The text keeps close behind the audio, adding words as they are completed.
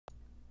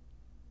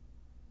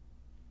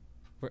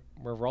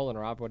We're rolling,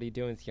 Rob. What are you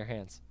doing with your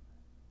hands?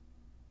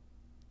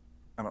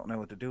 I don't know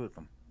what to do with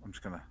them. I'm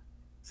just gonna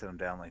set them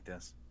down like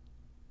this.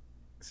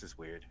 This is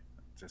weird.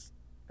 Just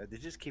they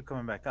just keep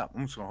coming back up.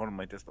 I'm just gonna hold them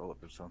like this the whole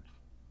episode.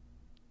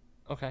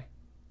 Okay.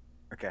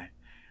 Okay.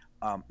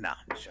 Nah,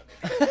 I'm just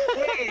joking.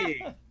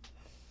 Hey,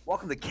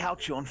 welcome to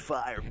Couch on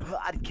Fire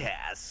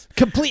podcast.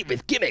 Complete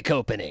with gimmick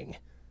opening.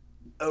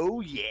 Oh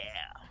yeah.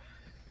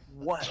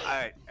 What? All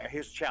right.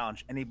 Here's a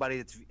challenge. Anybody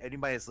that's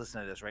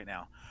listening to this right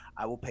now,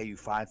 I will pay you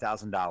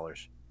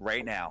 $5,000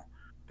 right now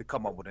to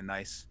come up with a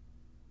nice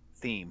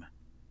theme.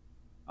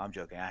 I'm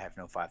joking. I have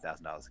no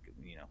 $5,000,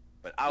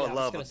 but I Yeah, would I was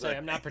love gonna a say good.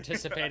 I'm not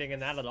participating in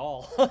that at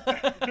all.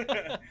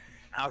 I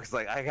was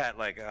like, I got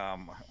like,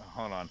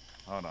 hold on.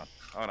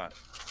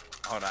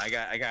 I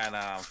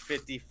got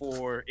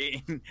 54,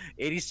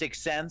 86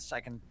 cents. I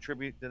can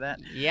contribute to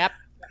that. Yep.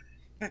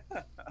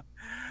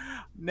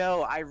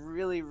 No, I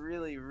really,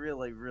 really,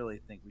 really, really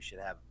think we should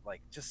have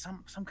like just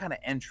some kind of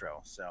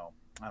intro. So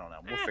I don't know.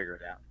 We'll figure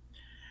it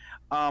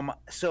out.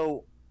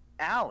 So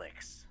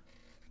Alex,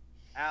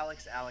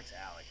 Alex.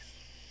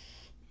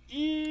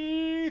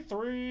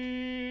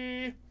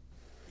 E3.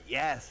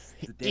 Yes,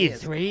 the day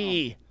has come.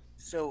 E3.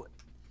 So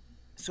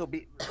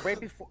right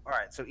before. All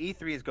right, so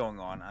E3 is going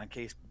on. In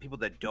case people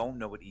that don't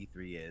know what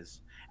E3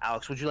 is,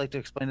 Alex, would you like to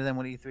explain to them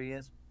what E3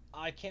 is?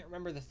 I can't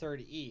remember the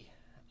third E.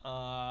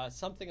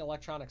 Something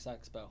Electronics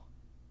Expo.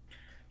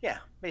 Yeah,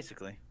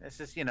 basically, it's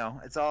just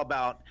it's all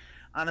about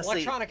honestly.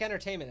 Electronic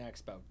Entertainment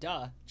Expo.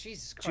 Duh.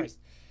 Jesus Christ.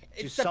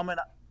 To It's the sum it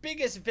up,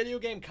 biggest video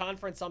game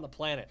conference on the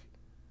planet.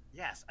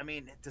 yes, I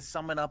mean to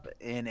sum it up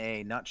in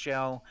a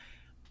nutshell,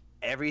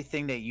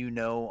 everything that you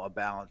know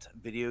about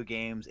video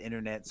games,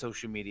 internet,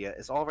 social media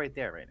is all right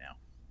there right now.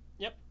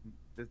 Yep.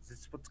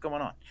 That's what's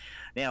going on.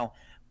 Now,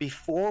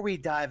 before we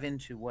dive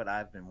into what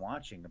I've been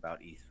watching about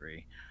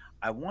E3,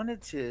 I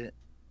wanted to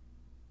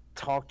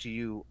talk to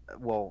you.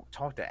 Well,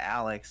 talk to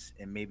Alex,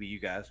 and maybe you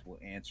guys will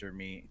answer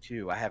me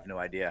too. I have no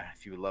idea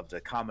if you would love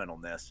to comment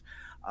on this.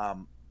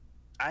 Um,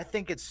 I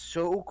think it's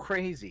so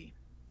crazy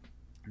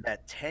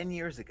that 10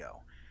 years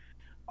ago,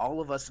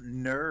 all of us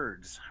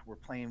nerds were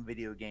playing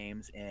video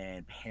games,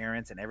 and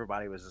parents and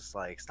everybody was just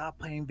like, stop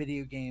playing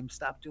video games,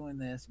 stop doing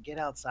this, get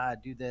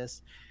outside, do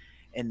this.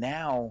 And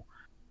now,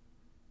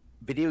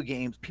 video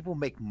games, people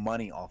make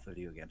money off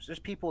video games. There's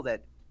people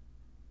that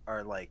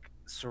are like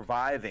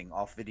surviving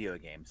off video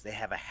games. They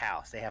have a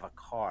house, they have a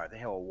car, they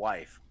have a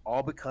wife,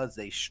 all because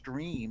they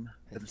stream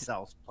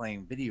themselves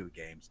playing video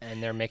games.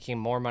 And they're making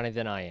more money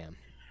than I am.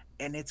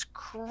 And it's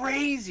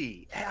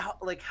crazy how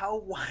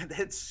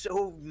that's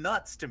so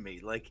nuts to me.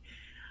 Like,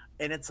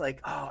 and it's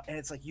like, oh, and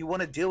it's like you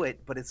want to do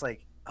it, but it's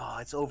like, oh,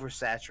 it's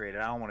oversaturated.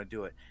 I don't want to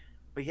do it.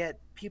 But yet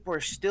people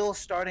are still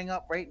starting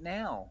up right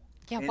now.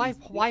 Yeah, And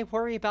why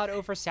worry about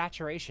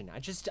oversaturation?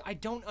 I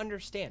don't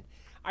understand.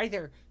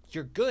 Either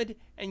you're good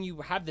and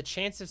you have the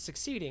chance of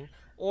succeeding,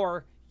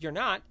 or you're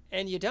not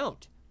and you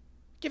don't.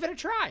 Give it a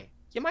try.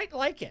 You might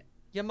like it.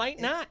 You might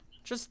not.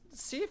 Just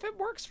see if it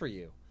works for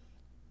you.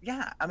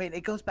 yeah, I mean,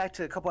 it goes back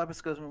to a couple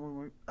episodes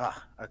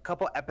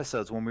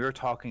when we were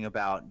talking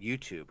about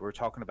YouTube. We were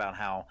talking about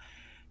how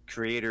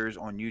creators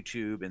on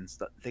YouTube and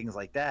things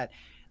like that,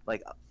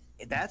 like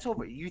that's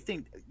over. You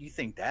think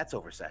that's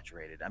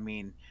oversaturated? I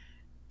mean,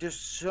 there's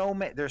so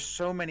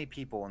many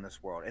people in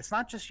this world. It's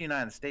not just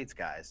United States,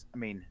 guys. I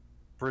mean,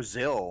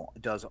 Brazil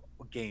does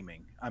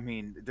gaming. I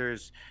mean,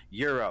 there's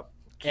Europe,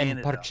 And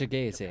Canada,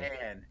 Portuguese.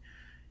 Japan.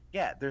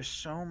 Yeah, there's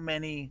so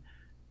many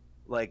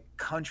like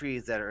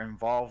countries that are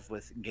involved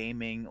with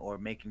gaming or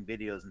making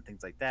videos and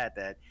things like that,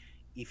 that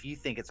if you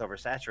think it's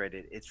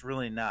oversaturated, it's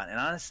really not. And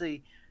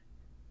honestly,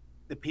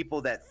 the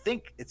people that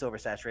think it's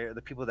oversaturated are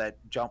the people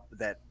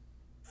that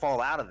fall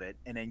out of it,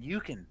 and then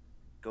you can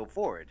go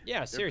forward. Yeah,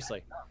 They're back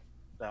seriously. up.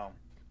 So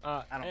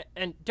I don't.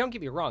 And don't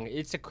get me wrong,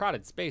 it's a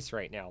crowded space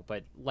right now,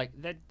 but like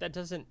that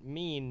doesn't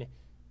mean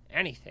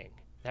anything.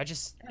 That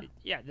just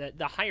yeah,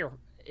 the higher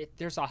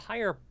there's a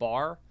higher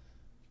bar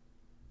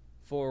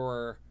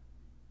for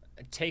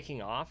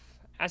taking off,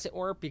 as it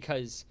were,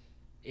 because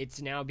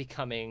it's now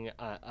becoming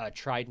a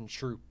tried and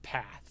true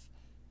path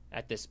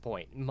at this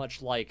point.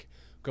 Much like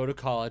go to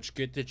college,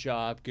 get the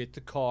job, get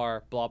the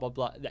car, blah blah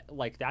blah.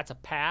 Like that's a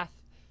path.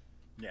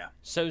 Yeah.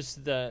 So's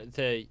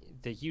the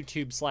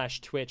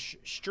YouTube / Twitch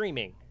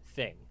streaming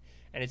thing,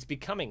 and it's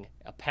becoming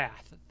a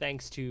path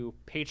thanks to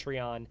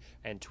Patreon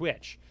and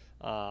Twitch.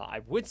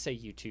 I would say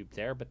YouTube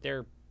there, but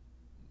they're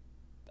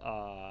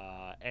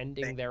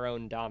ending their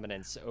own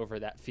dominance over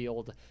that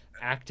field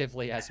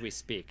actively as we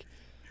speak.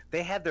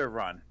 They had their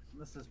run.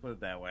 Let's just put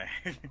it that way.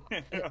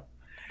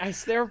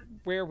 As they're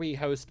where we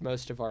host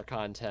most of our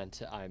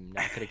content, I'm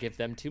not going to give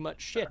them too much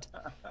shit.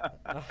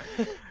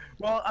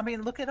 Well, I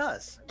mean, look at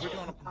us. We're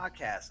doing a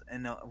podcast,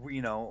 and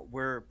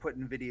we're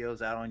putting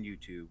videos out on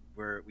YouTube.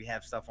 We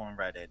have stuff on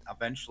Reddit.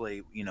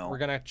 Eventually, We're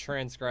going to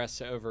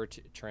transition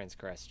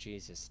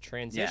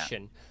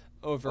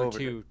over Over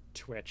to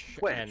Twitch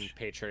Twitch. and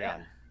Patreon Yeah.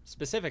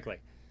 specifically.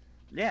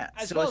 yeah.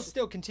 As So well as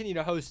still continue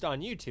to host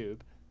on YouTube,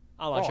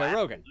 a la Joe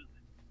Rogan.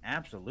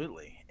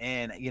 Absolutely.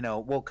 And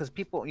well, because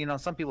people,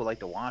 some people like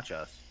to watch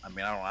us. I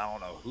mean, I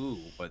don't know who,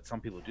 but some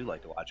people do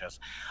like to watch us.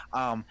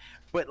 Um,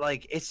 but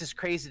like, it's just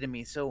crazy to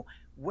me. So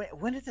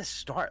when did this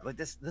start? Like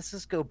this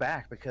just go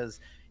back because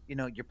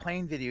you're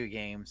playing video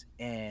games,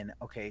 and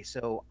okay,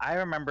 so I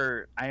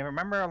remember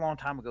a long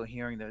time ago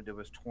hearing that there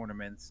was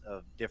tournaments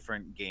of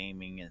different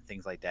gaming and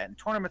things like that, and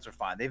tournaments are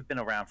fine. They've been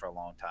around for a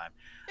long time.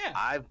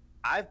 Yeah.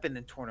 I've been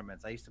in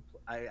tournaments. I used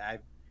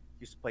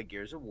to play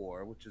Gears of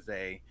War, which is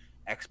a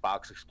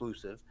Xbox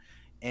exclusive,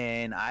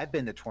 and I've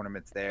been to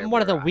tournaments there I'm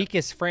one of where the I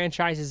weakest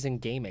franchises in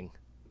gaming.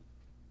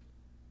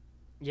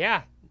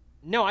 Yeah.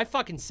 No, I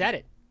fucking said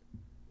it.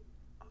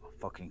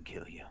 fucking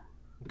kill you.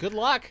 Good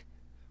luck.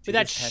 See With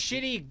that this tattoo?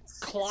 shitty See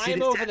climb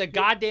this over the tattoo?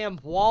 goddamn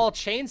wall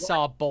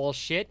chainsaw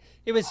bullshit.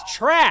 It was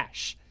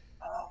trash.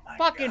 Oh my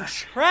Fucking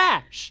gosh.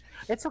 trash.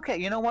 It's okay.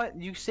 You know what?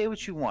 You say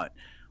what you want.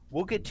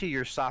 We'll get to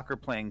your soccer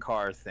playing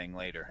car thing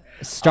later.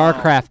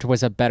 StarCraft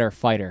was a better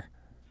fighter.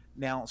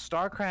 Now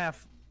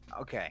StarCraft.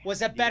 Okay.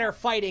 Was a You better got,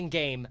 fighting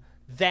game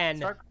than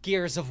Star,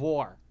 Gears of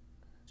War.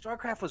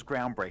 StarCraft was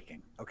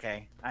groundbreaking.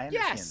 Okay, I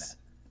understand Yes.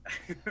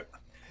 that.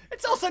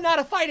 It's also not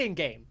a fighting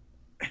game.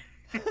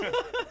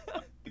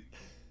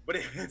 But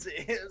it's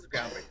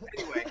groundbreaking.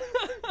 Anyway,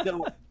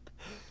 so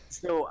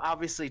so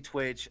obviously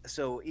Twitch.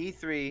 So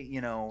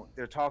E3,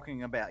 they're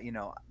talking about,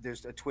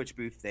 there's a Twitch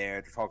booth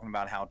there. They're talking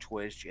about how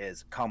Twitch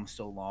has come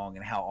so long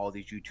and how all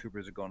these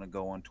YouTubers are going to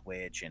go on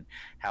Twitch and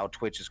how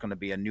Twitch is going to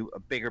be a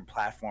bigger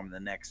platform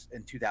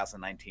in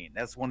 2019.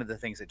 That's one of the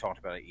things they talked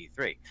about at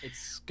E3.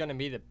 It's going to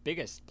be the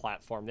biggest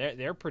platform.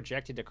 They're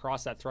projected to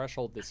cross that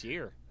threshold this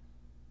year.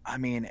 I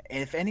mean,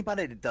 if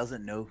anybody that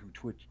doesn't know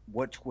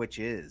what Twitch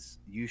is,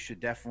 you should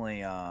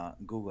definitely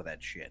Google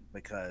that shit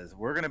because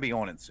we're gonna be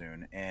on it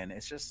soon. And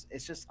it's just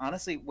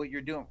honestly what you're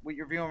doing, what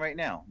you're viewing right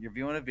now. You're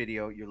viewing a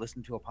video, you're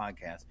listening to a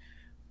podcast,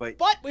 but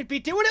But we'd be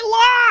doing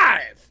it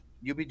live,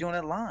 you'll be doing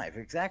it live,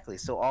 exactly.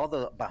 So all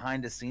the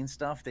behind the scenes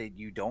stuff that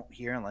you don't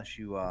hear unless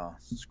you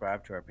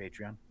subscribe to our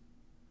Patreon.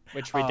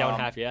 which we don't Um,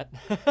 have yet.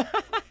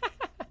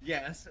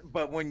 Yes,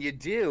 but when you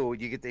do,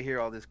 you get to hear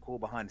all this cool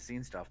behind the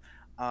scenes stuff.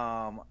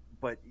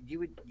 But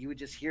you would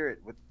just hear it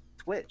with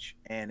Twitch,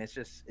 and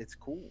it's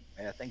cool.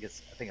 And I think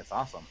it's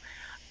awesome.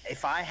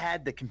 If I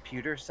had the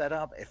computer set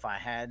up, if I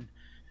had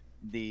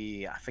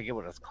I forget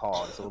what it's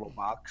called. It's a little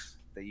box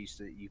that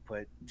you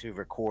put to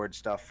record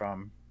stuff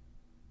from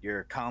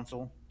your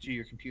console to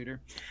your computer.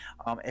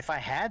 If I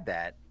had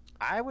that,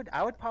 I would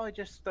probably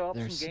just throw up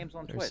some games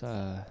on Twitch.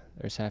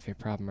 There's half your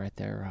problem right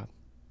there, Rob.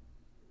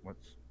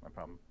 What's my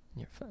problem?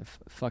 You're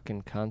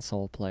fucking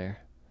console player.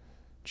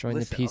 Join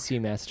Listen, the PC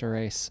Master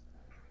Race.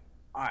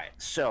 All right,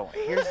 so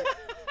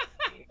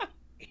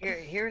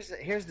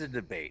here's the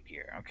debate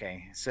here.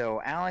 Okay,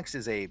 so Alex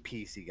is a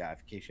PC guy. In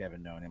case you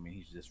haven't known him,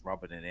 he's just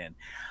rubbing it in.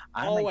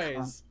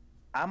 Always.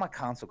 I'm a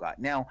console guy.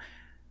 Now,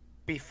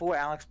 before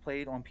Alex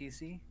played on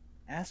PC,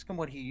 ask him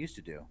what he used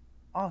to do.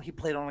 Oh, he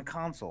played on a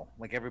console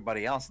like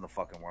everybody else in the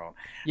fucking world.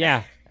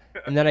 Yeah.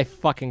 And then I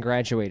fucking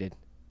graduated.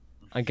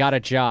 I got a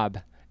job,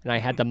 and I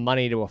had the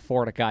money to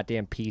afford a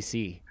goddamn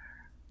PC.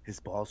 His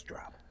balls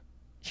drop.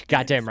 You're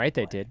goddamn right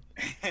they did.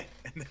 And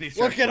then he Look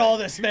starts at playing. all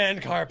this man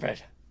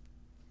carpet.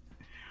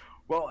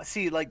 Well,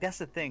 see, like that's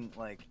the thing.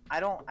 Like I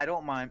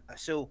don't mind.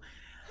 So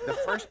the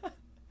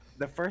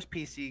first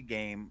PC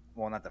game,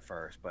 well, not the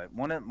first, but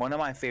one of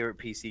my favorite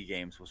PC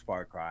games was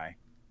Far Cry,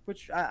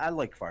 which I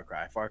like Far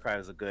Cry. Far Cry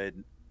was a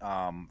good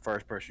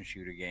first person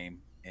shooter game,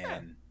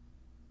 and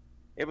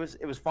it was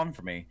fun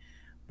for me,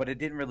 but it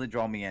didn't really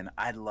draw me in.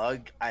 I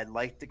liked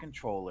the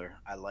controller.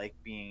 I like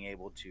being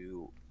able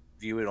to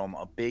view it on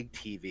a big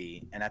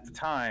TV, and at the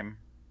time,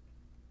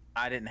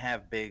 I didn't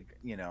have big,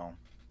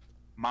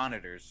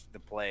 monitors to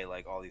play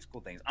like all these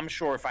cool things. I'm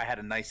sure if I had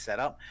a nice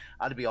setup,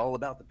 I'd be all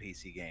about the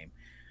PC game,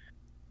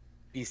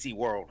 PC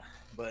world,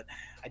 but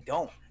I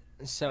don't.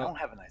 I So don't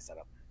have a nice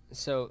setup.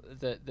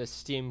 the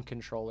Steam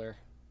controller.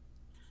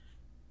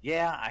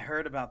 Yeah, I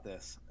heard about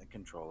this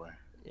controller.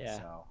 Yeah.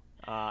 So,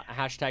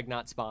 Hashtag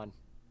not spawn.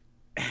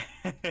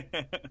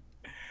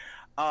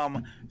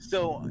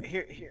 so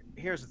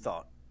here's the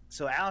thought.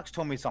 So Alex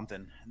told me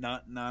something,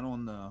 not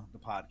on the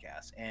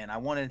podcast, and I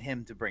wanted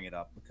him to bring it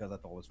up because I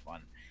thought it was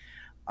fun.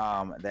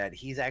 That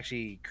he's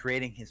actually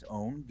creating his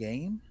own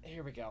game.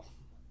 Here we go.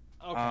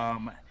 Okay.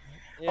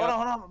 Hold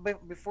on, hold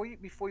on. Before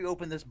you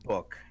open this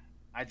book,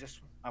 I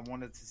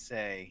wanted to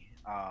say,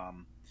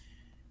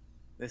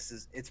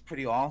 it's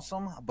pretty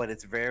awesome, but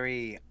it's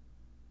very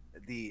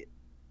the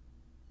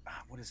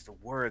what is the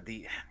word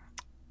the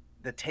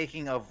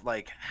taking of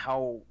like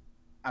how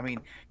I mean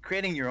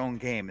creating your own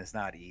game is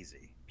not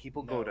easy.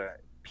 No.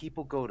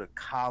 People go to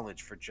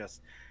college for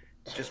just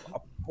a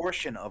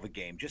portion of a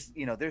game. Just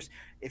there's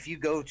if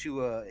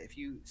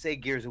you say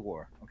Gears of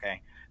War,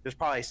 okay, there's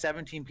probably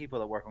 17 people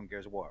that work on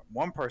Gears of War.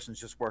 One person's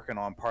just working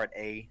on part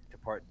A to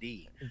part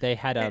D. They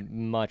had a And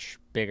much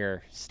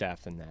bigger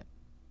staff than that.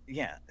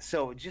 yeah,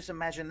 so just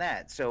imagine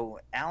that. So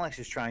Alex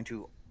is trying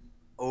to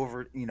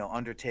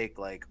undertake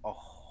like a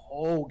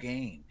whole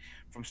game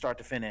from start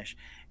to finish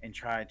and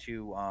try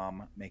to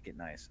make it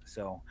nice.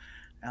 So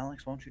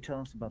Alex, why don't you tell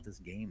us about this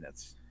game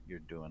that's you're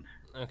doing?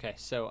 Okay,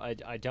 so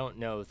I don't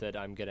know that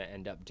I'm going to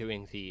end up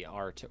doing the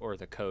art or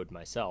the code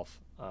myself,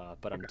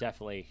 but I'm Okay.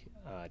 definitely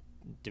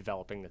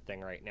developing the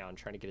thing right now and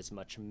trying to get as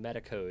much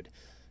metacode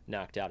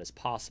knocked out as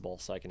possible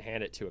so I can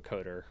hand it to a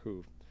coder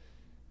who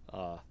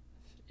uh,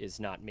 is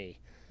not me,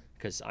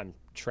 because I'm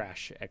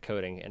trash at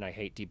coding and I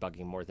hate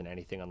debugging more than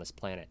anything on this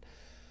planet.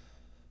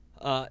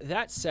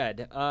 That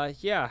said,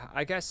 yeah,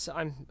 I guess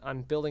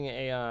I'm building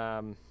a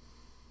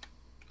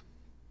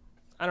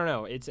I don't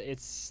know.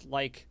 It's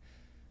like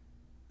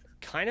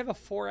kind of a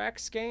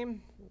 4X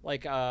game,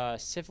 like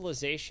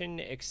Civilization,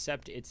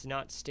 except it's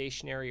not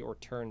stationary or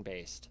turn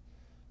based.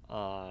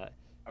 Uh,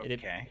 it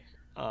Okay.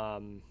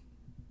 um,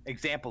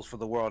 Examples for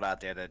the world out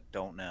there that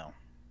don't know.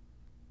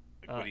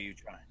 Like, uh, what are you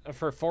trying?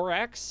 for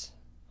 4X,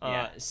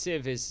 Yeah.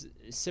 Civ is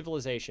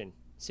Civilization.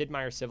 Sid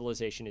Meier's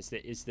Civilization is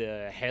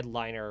the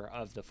headliner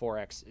of the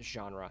 4X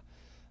genre.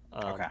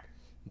 Okay. Um,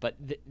 but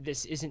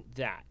this isn't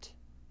that.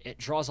 It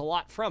draws a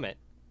lot from it,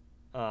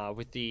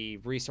 with the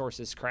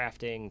resources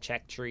crafting,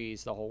 check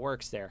trees, the whole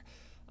works there.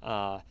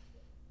 Uh,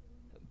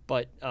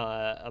 but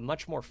a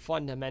much more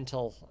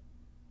fundamental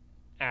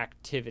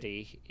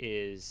activity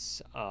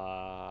is,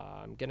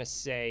 I'm going to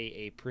say,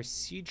 a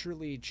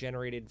procedurally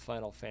generated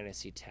Final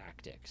Fantasy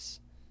Tactics.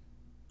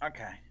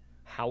 Okay.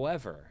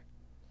 However,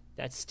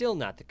 that's still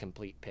not the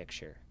complete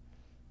picture.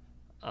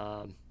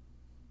 Um,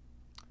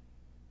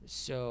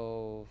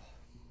 so,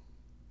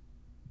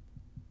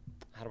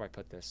 how do I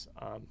put this?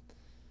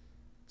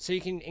 So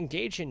you can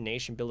engage in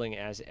nation building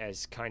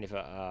as kind of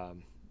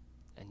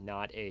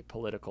not a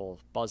political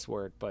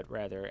buzzword, but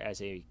rather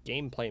as a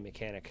gameplay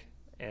mechanic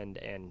and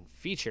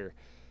feature.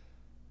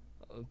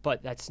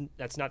 But that's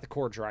not the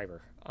core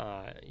driver.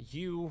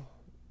 You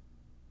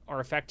are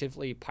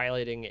effectively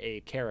piloting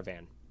a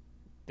caravan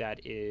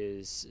that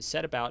is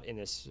set about in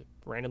this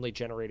randomly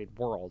generated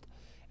world,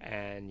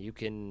 and you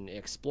can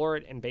explore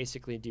it and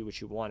basically do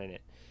what you want in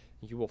it.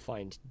 You will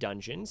find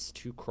dungeons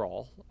to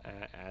crawl,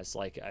 as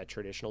like a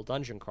traditional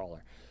dungeon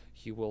crawler.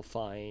 You will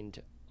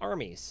find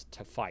armies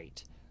to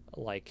fight,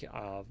 like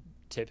a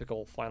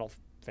typical Final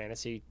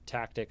Fantasy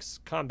Tactics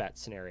combat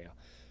scenario.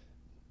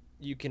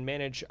 You can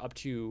manage up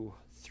to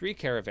 3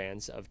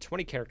 caravans of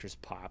 20 characters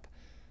pop,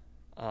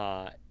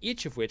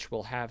 each of which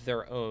will have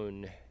their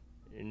own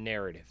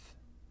narrative,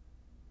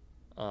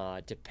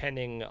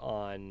 depending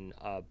on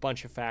a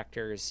bunch of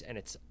factors, and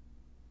it's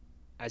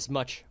as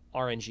much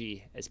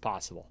RNG as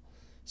possible.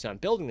 So I'm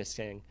building this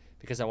thing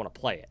because I want to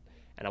play it.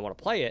 And I want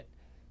to play it,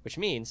 which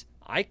means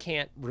I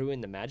can't ruin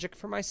the magic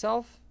for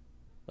myself.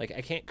 Like,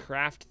 I can't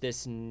craft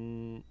this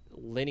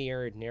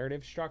linear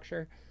narrative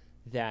structure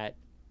that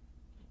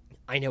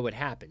I know what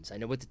happens. I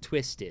know what the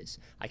twist is.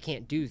 I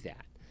can't do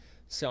that.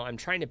 So I'm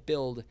trying to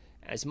build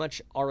as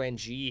much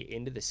RNG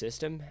into the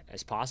system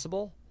as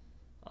possible.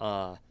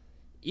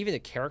 Even the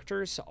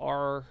characters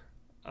are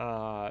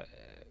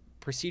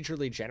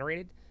procedurally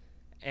generated,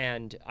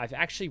 and I've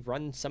actually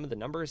run some of the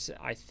numbers.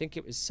 I think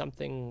it was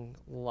something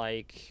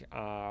like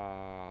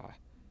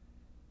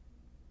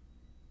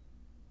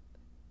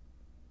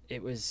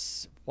it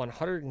was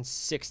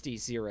 160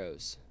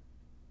 zeros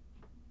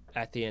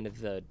at the end of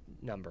the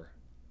number.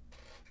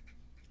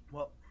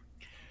 Well,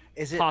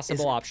 is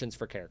Possible it options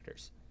for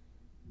characters.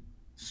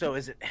 so?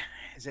 Is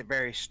it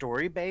very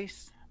story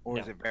based, or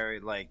No. is it very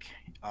like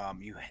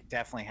you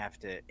definitely have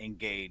to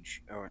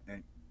engage or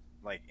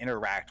like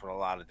interact with a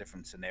lot of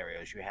different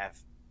scenarios? You have,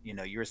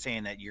 you were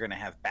saying that you're going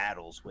to have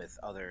battles with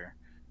other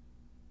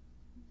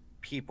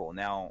people.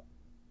 Now,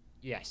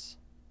 Yes.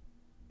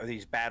 are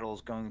these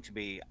battles going to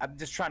be? I'm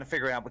just trying to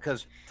figure it out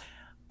because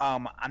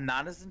I'm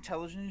not as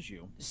intelligent as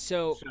you,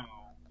 So so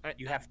I,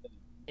 you have to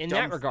in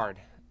that dumb. regard,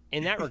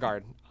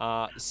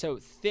 so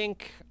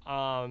think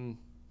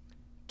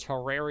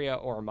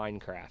Terraria or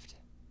Minecraft,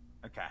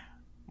 Okay.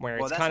 where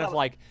Well, it's that's kind of not.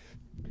 like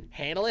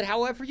handle it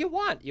however you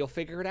want. You'll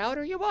figure it out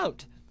or you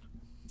won't.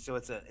 So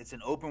it's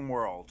an open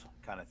world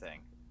kind of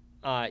thing.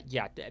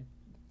 Yeah,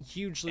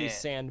 hugely And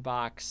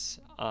sandbox.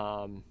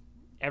 okay.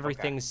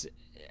 Everything's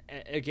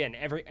again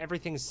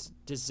everything's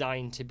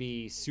designed to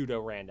be pseudo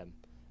random,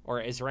 or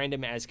as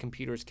random as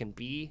computers can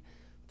be,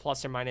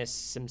 plus or minus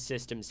some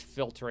systems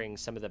filtering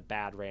some of the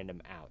bad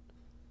random out.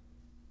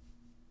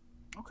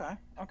 Okay.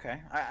 Okay.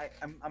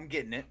 I'm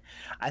getting it.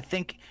 I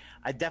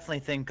definitely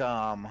think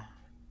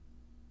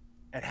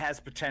it has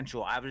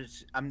potential.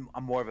 I'm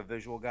more of a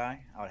visual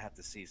guy. I would have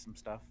to see some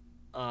stuff.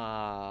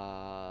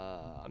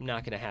 I'm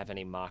not gonna have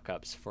any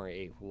mock-ups for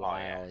a Oh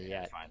yeah, while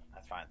yeah, that's yet. fine.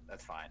 That's fine.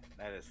 That's fine.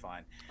 That is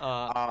fine.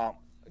 Uh, Um,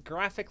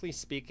 Graphically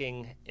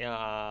speaking,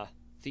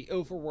 the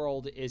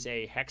overworld is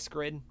a hex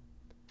grid,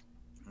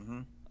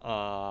 hmm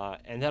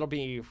and that'll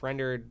be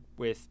rendered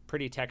with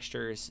pretty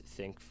textures.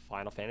 Think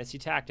Final Fantasy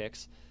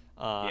Tactics,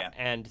 yeah.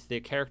 and the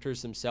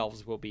characters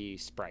themselves will be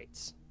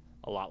sprites,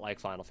 a lot like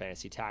Final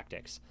Fantasy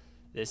Tactics.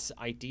 This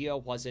idea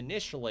was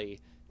initially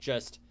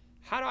just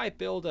how do I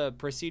build a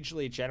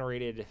procedurally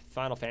generated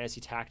Final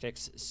Fantasy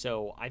Tactics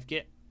so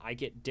I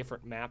get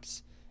different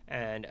maps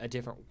and a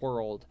different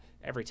world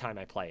every time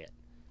I play it.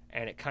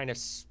 and it kind of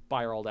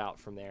spiraled out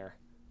from there.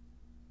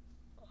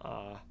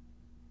 Uh,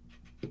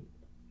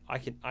 I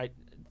can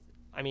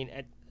I mean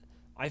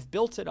I've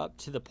built it up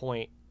to the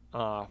point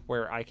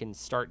where I can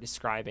start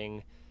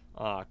describing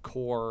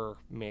core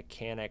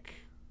mechanic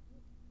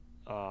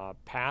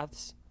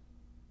paths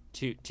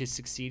to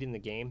succeed in the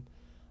game.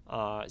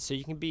 So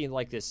you can be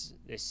like this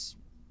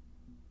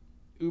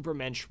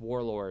Ubermensch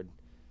warlord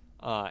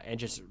and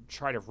just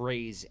try to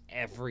raise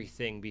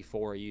everything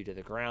before you to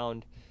the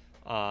ground.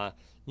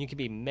 You can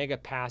be mega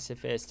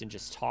pacifist and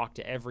just talk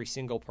to every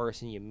single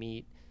person you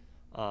meet.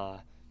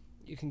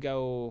 You can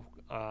go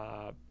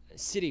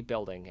city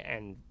building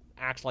and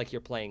act like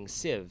you're playing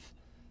Civ.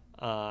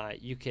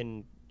 You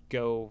can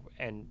go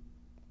and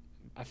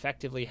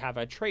effectively have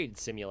a trade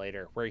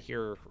simulator where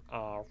you're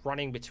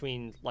running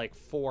between like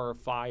 4 or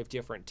 5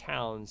 different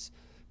towns,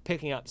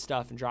 picking up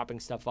stuff and dropping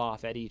stuff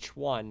off at each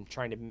one,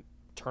 trying to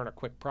turn a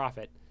quick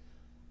profit.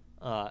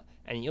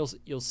 And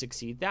you'll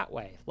succeed that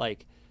way.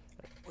 Like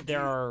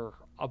there are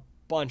a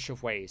bunch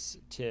of ways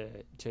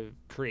to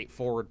create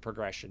forward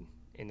progression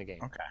in the game.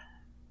 Okay.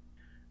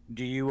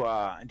 Do you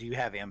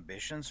have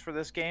ambitions for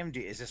this game?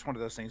 Is this one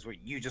of those things where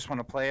you just want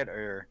to play it,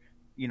 or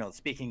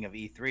speaking of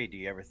E3, do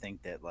you ever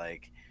think that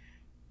like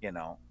you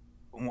know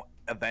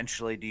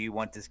eventually do you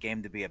want this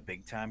game to be a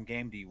big time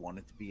game? Do you want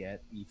it to be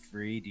at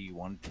E3? Do you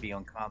want it to be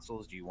on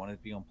consoles? Do you want it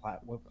to be on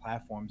what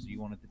platforms do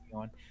you want it to be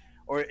on?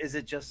 Or is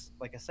it just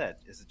like I said?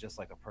 Is it just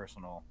like a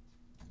personal?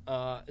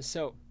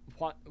 So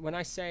when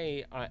I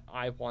say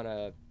I want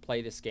to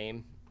play this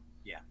game,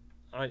 Yeah.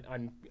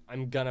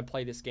 I'm gonna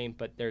play this game,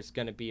 but there's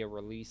gonna be a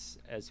release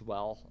as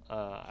well.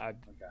 Okay.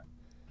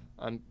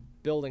 I'm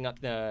building up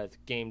the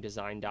game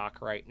design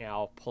doc right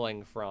now,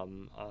 pulling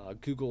from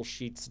Google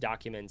Sheets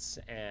documents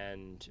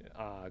and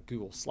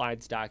Google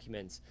Slides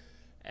documents,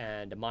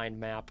 and a mind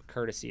map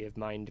courtesy of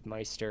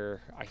MindMeister,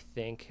 I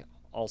think,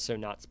 also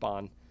not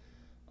Spawn.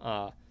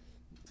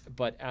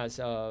 But as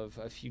of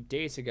a few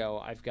days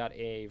ago, I've got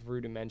a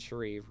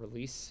rudimentary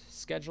release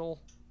schedule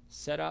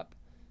set up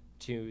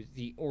to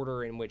the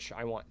order in which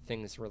I want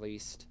things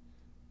released.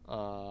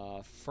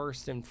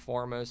 First and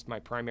foremost, my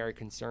primary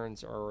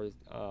concerns are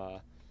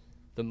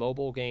the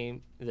mobile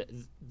game,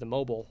 the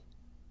mobile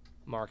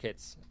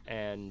markets,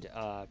 and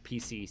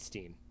PC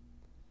Steam.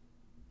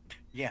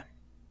 Yeah.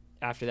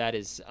 After that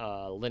is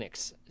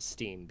Linux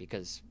Steam,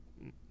 because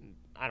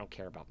I don't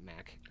care about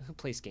Mac. Who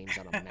plays games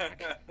on a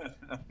Mac?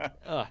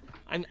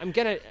 I'm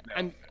gonna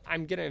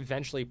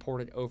eventually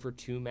port it over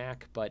to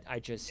Mac, but I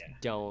just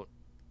don't.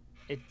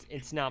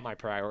 It's not my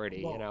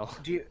priority, well,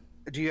 Do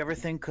you ever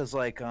think because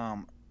like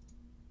one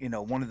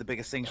of the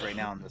biggest things right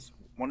now in this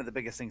one of the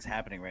biggest things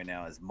happening right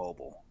now is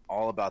mobile.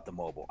 All about the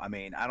mobile. I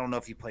mean, I don't know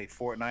if you played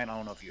Fortnite. I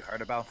don't know if you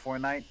heard about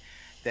Fortnite.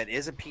 That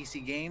is a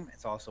PC game.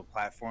 It's also a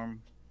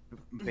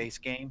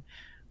platform-based game,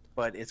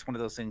 but it's one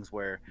of those things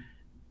where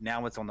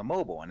now it's on the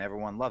mobile and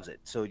everyone loves it.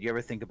 So, do you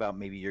ever think about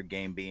maybe your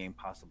game being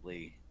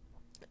possibly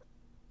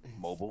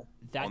mobile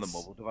on the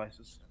mobile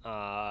devices?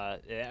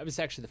 That was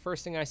actually the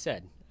first thing I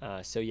said.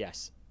 So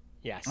yes.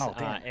 Oh,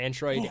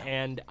 Android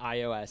and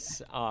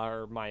iOS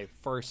are my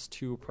first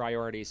 2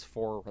 priorities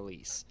for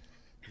release.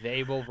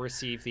 They will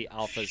receive the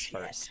alphas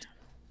first.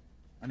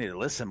 I need to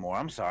listen more.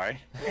 I'm sorry.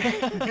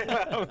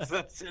 I was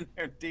sitting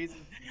there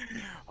teasing.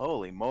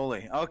 Holy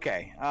moly.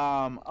 Okay.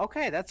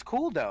 Okay, that's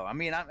cool though. I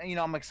mean,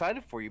 I'm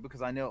excited for you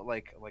because I know,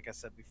 like I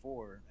said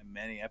before in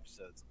many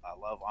episodes, I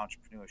love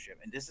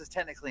entrepreneurship, and this is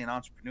technically an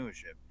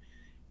entrepreneurship.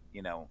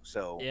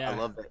 So Yeah. I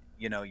love that.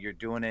 You're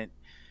doing it.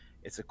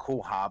 It's a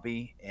cool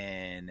hobby,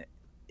 and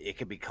it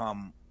could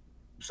become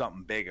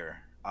something bigger.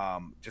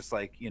 Just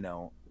like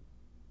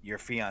your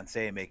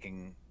fiance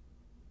making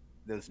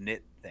those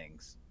knit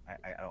things.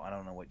 I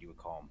don't know what you would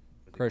call them.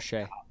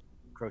 Crochet.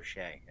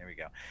 Crochet. There we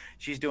go.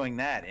 She's doing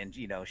that, and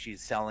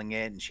she's selling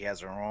it, and she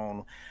has her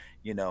own.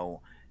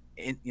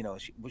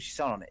 She's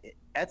selling on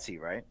Etsy,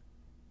 right?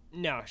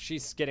 No,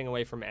 she's getting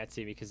away from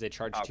Etsy because they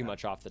charge too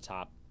much off the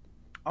top.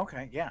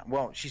 Okay, yeah.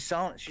 Well, she's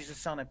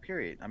just selling it.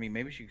 Period. I mean,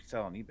 maybe she could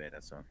sell on eBay.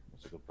 That's a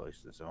good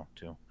place to sell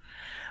too.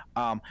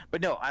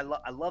 But no, I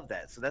love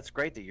that. So that's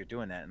great that you're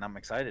doing that, and I'm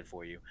excited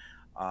for you.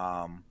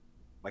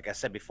 Like I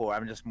said before,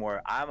 I'm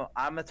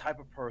the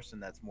type of person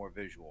that's more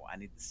visual. I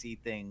need to see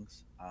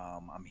things.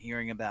 I'm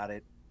hearing about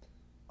it.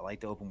 I like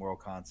the open world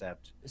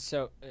concept.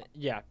 So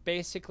yeah,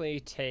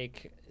 basically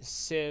take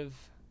Civ,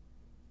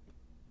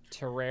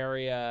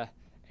 Terraria,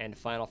 and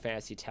Final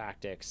Fantasy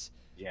Tactics.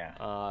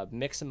 Yeah.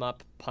 Mix them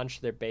up,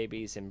 punch their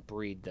babies, and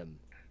breed them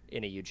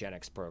in a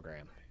eugenics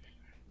program.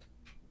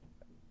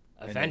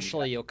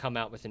 Eventually, you'll come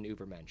out with an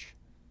Ubermensch.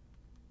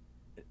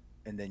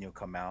 And then you'll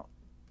come out.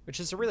 Which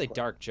is a really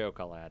dark joke,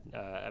 I'll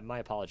add. My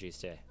apologies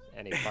to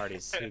any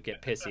parties who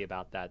get pissy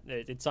about that.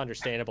 It's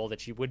understandable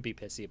that you would be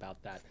pissy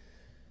about that.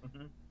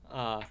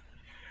 Mm-hmm.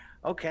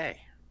 Okay.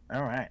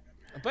 All right.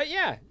 But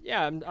yeah,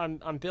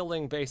 I'm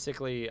building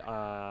basically.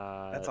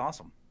 That's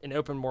awesome. An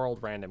open world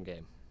random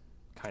game,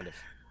 kind of.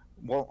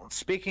 Well,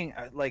 speaking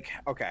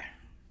okay.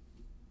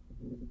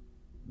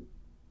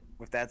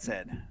 With that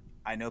said,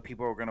 I know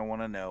people are going to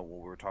want to know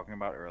what we were talking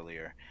about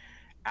earlier.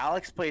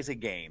 Alex plays a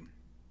game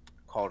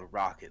called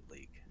Rocket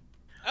League.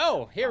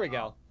 Oh, here we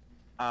go.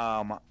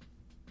 Um,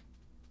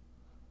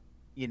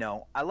 you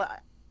know, I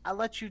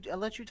let you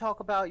talk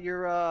about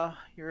your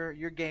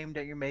game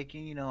that you're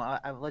making. You know,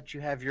 I let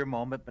you have your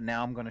moment, but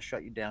now I'm going to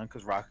shut you down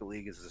because Rocket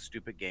League is a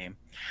stupid game.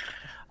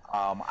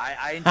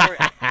 I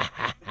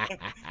enjoy.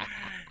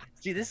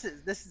 See, this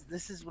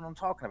is what I'm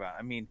talking about.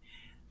 I mean,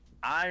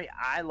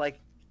 I like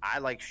I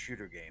like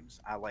shooter games.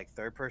 I like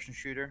third person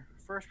shooter,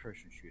 first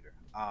person shooter.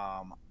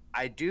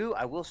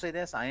 I will say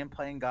this. I am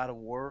playing God of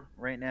War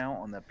right now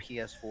on the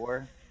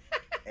PS4,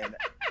 and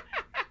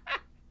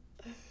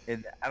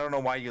I don't know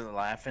why you're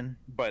laughing,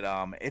 but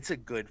it's a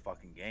good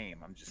fucking game.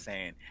 I'm just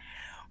saying,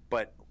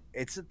 but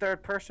it's a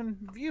third person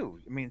view.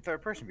 I mean,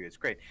 third person view. It's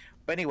great.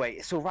 But anyway,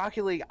 so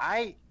Rocket League,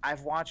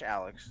 I've watched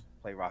Alex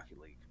play Rocket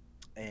League,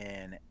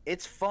 and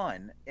it's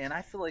fun. And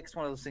I feel like it's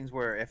one of those things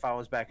where if I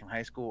was back in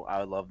high school, I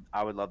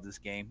would love this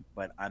game.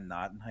 But I'm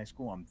not in high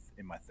school. I'm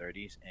in my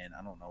 30s, and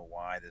I don't know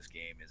why this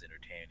game is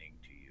entertaining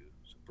to you.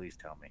 So please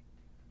tell me.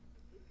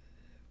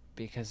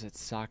 Because it's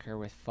soccer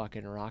with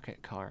fucking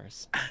rocket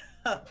cars.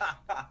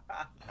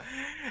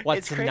 It's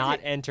What's crazy. not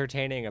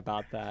entertaining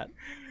about that?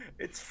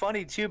 It's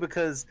funny too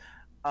because,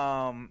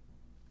 well,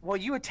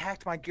 you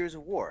attacked my Gears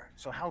of War,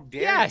 so how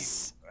dare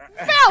Yes,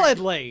 you?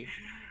 validly.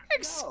 No,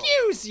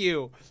 Excuse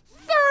you.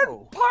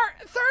 no.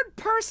 Third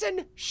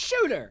person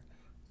shooter.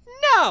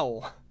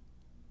 No.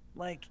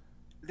 Like,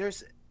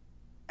 there's,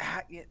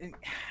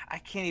 I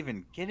can't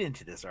even get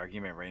into this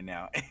argument right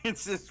now.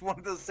 It's just one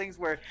of those things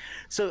where,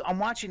 so I'm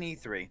watching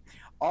E3.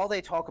 All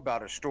they talk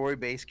about are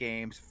story-based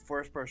games,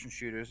 first-person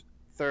shooters,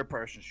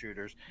 third-person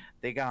shooters.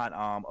 They got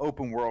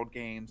open world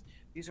games.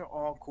 These are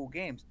all cool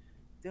games.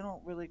 They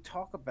don't really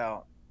talk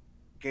about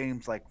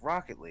games like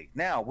Rocket League.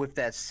 Now, with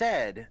that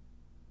said,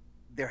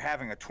 they're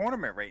having a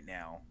tournament right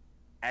now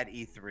at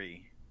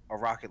E3, a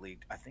Rocket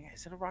League. I think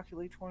is it a Rocket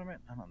League tournament?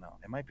 I don't know.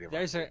 It might be a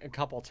There's Rocket League. a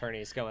couple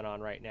tourneys going on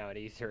right now at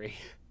E3.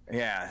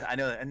 Yeah, I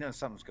know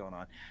something's going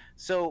on.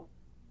 So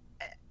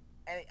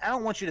I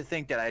don't want you to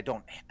think that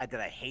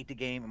I hate the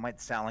game. It might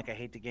sound like I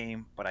hate the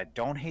game, but I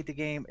don't hate the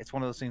game. It's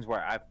one of those things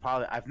where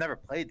I've never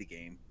played the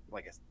game.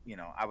 Like you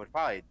know,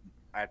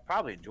 I'd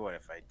probably enjoy it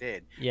if I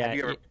did. Have Yeah,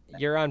 you ever?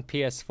 you're on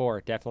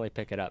PS4. Definitely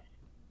pick it up.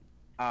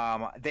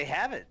 They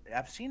have it.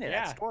 I've seen it at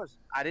Yeah. stores.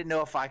 I didn't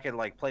know if I could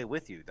like play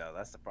with you though.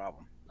 That's the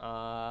problem.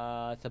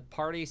 The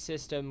party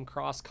system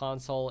cross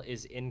console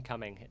is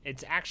incoming.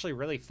 It's actually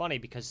really funny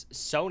because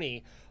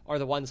Sony are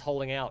the ones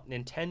holding out.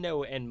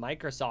 Nintendo and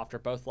Microsoft are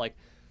both like,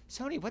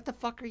 Sony, what the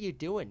fuck are you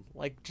doing?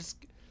 Like,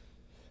 just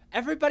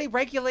everybody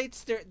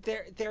regulates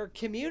their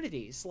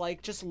communities.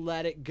 Like, just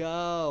let it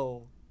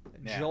go.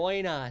 Yeah.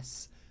 Join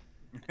us.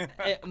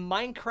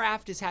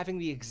 Minecraft is having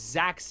the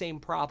exact same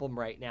problem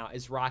right now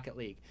as Rocket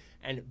League,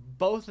 and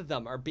both of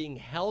them are being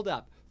held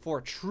up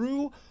for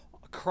true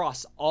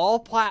across all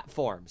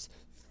platforms.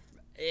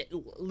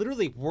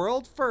 Literally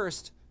world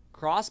first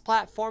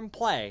cross-platform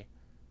play.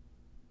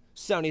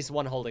 Sony's the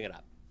one holding it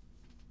up.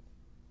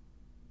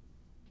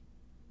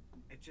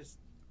 It just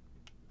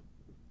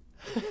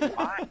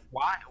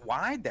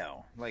why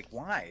though? Like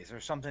why? Is there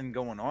something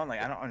going on?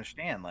 Like I don't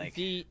understand. Like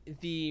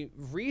The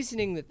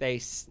reasoning that they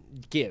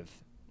give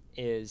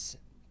is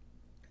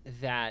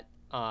that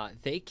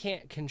they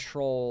can't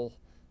control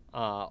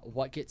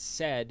what gets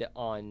said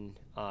on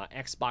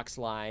Xbox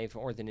Live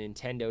or the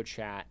Nintendo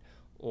chat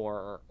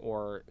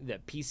or the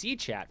PC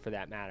chat for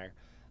that matter.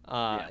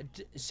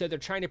 So they're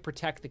trying to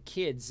protect the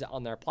kids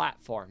on their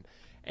platform.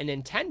 And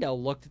Nintendo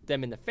looked at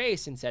them in the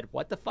face and said,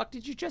 "What the fuck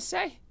did you just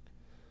say?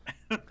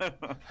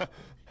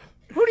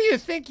 Who do you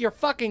think you're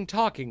fucking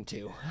talking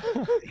to?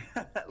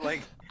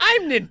 like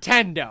I'm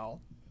Nintendo.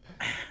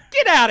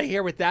 Get out of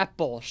here with that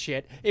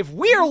bullshit. If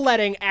we're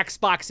letting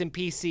Xbox and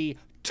PC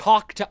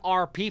talk to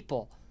our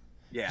people,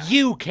 yeah.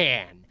 you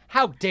can.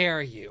 How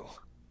dare you?"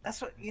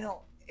 That's what you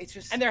know. It's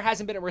just And there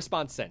hasn't been a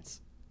response since.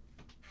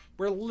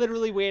 We're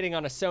literally waiting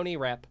on a Sony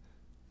rep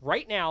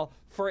right now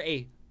for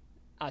a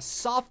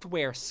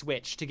software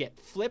switch to get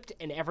flipped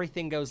and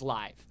everything goes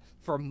live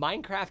for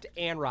Minecraft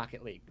and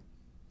Rocket League.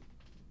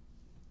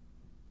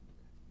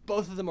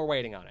 Both of them are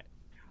waiting on it.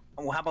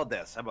 well, how about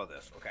this? How about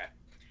this? Okay,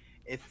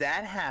 if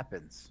that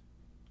happens,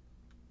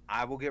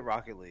 I will get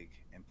Rocket League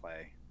and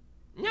play.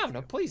 No,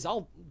 please,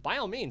 by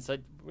all means,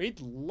 we'd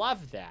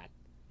love that.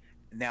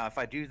 Now, if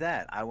I do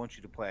that, I want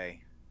you to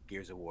play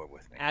Gears of War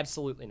with me.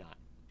 Absolutely not.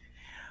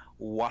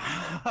 Why?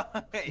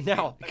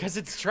 No, because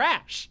it's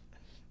trash.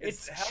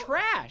 It's How-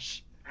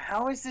 trash.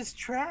 How is this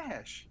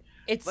trash?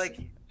 It's Like,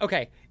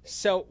 okay.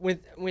 So with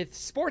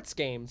sports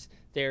games,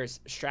 there's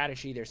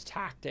strategy, there's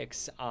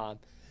tactics.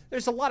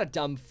 There's a lot of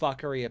dumb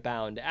fuckery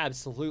abound,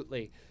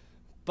 absolutely,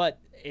 but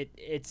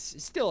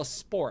it's still a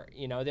sport.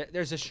 You know,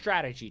 there's a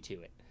strategy to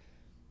it.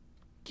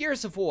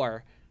 Gears of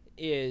War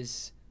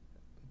is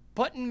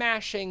button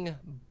mashing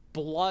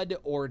blood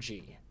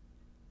orgy.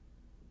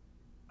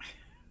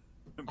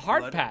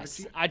 Hard blood pass.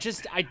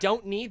 orgy? I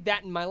don't need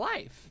that in my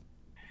life.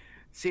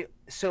 See,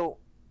 so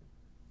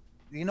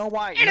you know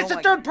why? And it's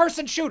a third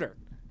person shooter.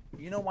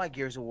 You know why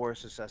Gears of War is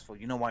successful?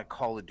 You know why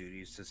Call of Duty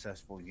is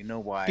successful? You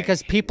know why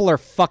Because people are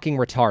fucking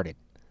retarded.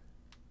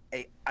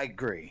 I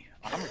agree.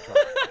 I'm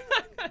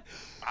retarded.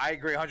 I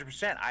agree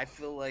 100%. I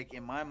feel like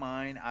in my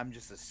mind, I'm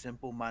just a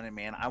simple-minded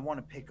man. I want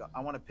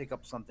to pick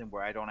up something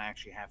where I don't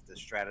actually have to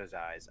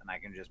strategize, and I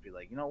can just be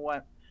like, you know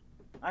what?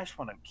 I just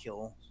want to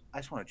kill. I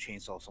just want to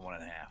chainsaw someone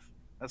in half.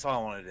 That's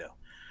all I want to do.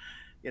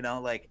 You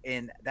know, like,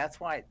 and that's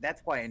why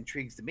it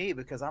intrigues to me,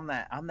 because I'm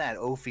that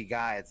oafy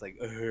guy. It's like,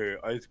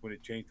 I just want to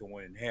change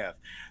someone in half.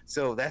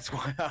 So that's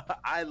why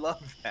I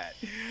love that.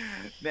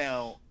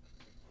 Now,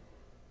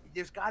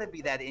 there's got to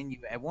be that in you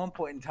at one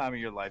point in time in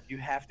your life. You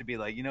have to be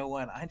like, you know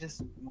what? I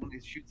just want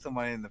to shoot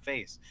somebody in the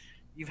face.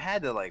 You've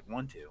had to like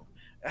want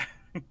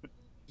to.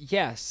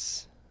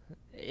 Yes.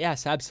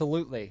 Yes,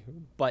 absolutely.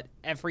 But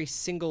every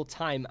single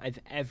time I've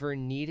ever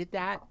needed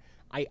that,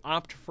 I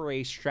opt for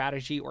a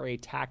strategy or a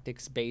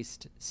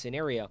tactics-based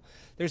scenario.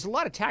 There's a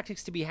lot of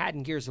tactics to be had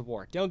in Gears of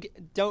War. Don't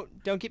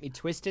get me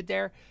twisted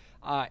there.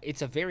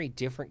 It's a very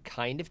different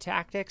kind of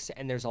tactics,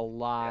 and there's a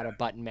lot of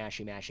button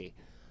mashy.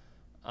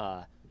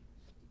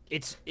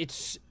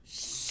 It's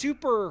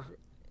super.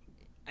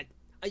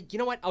 You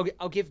know what?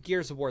 I'll give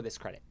Gears of War this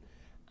credit.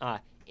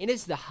 It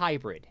is the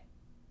hybrid,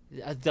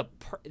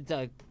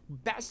 the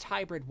best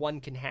hybrid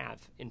one can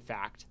have. In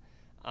fact,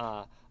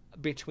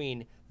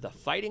 between the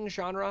fighting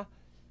genre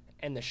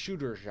and the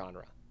shooter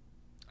genre,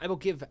 I will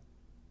give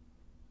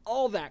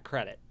all that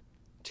credit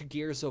to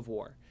Gears of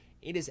War.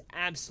 It is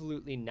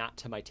absolutely not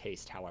to my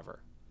taste.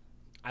 However,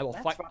 I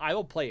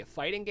will play a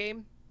fighting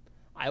game.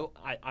 I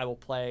will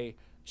play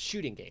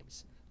shooting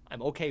games.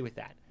 I'm okay with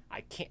that.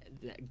 I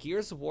can't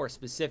Gears of War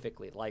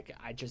specifically. Like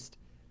I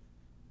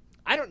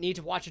don't need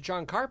to watch a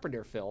John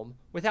Carpenter film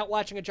without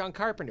watching a John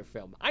Carpenter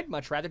film. I'd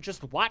much rather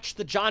just watch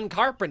the John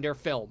Carpenter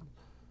film.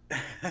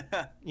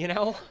 You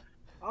know?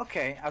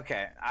 Okay.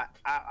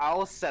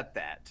 I'll accept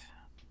that.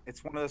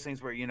 It's one of those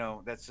things where, you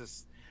know, that's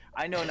just.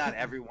 I know not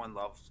everyone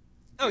loves.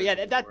 Oh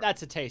yeah,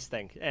 that's a taste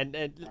thing. And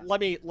let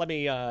me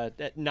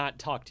not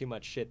talk too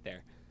much shit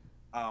there.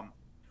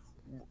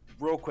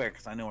 Real quick,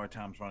 because I know our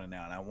time's running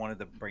out, and I wanted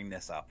to bring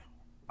this up.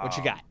 What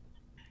you got?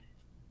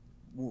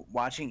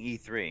 Watching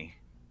E3,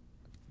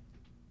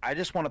 I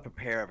just want to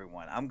prepare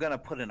everyone. I'm gonna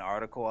put an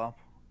article up,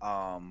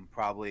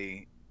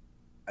 probably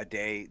the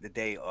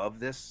day of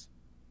this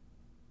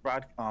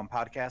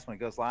podcast when it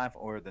goes live,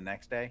 or the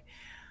next day.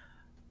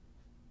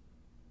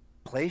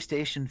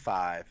 PlayStation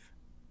 5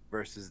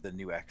 versus the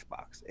new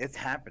Xbox. It's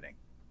happening.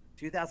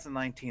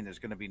 2019, there's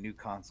going to be new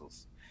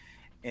consoles,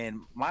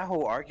 and my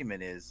whole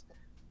argument is,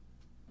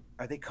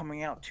 are they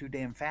coming out too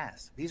damn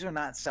fast? These are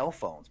not cell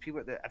phones.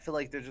 I feel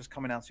like they're just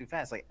coming out too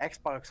fast. Like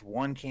Xbox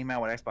One came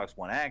out with Xbox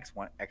One X,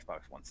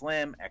 Xbox One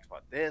Slim, Xbox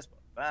this, blah,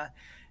 blah.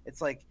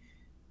 It's like,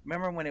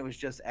 remember when it was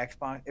just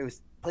Xbox? It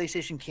was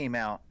PlayStation came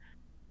out.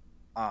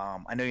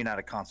 I know you're not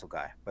a console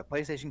guy, but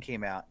PlayStation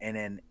came out, and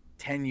then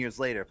 10 years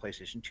later,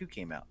 PlayStation 2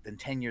 came out. Then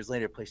 10 years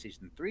later,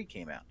 PlayStation 3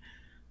 came out.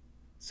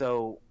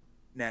 So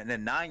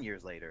then 9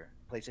 years later,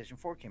 PlayStation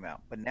 4 came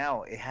out. But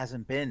now it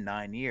hasn't been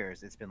 9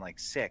 years. It's been like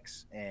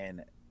 6,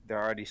 and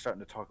they're already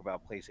starting to talk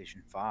about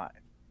PlayStation 5.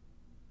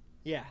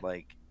 Yeah.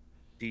 Like,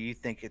 do you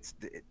think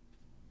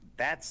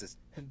that's just,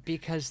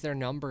 because their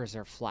numbers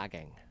are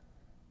flagging?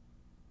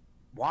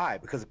 why?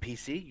 Because of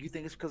PC? You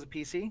think it's because of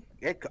PC?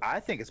 I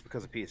think it's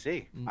because of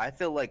PC. I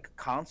feel like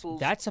consoles.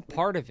 That's a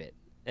part of it.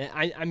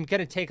 I'm going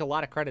to take a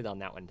lot of credit on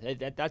that one.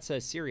 That's a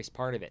serious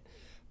part of it.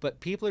 But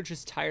people are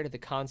just tired of the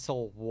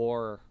console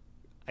war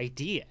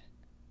idea.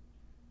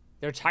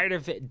 They're tired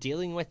of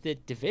dealing with the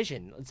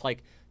division. It's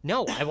like,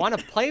 no, I want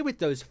to play with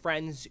those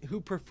friends who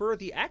prefer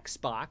the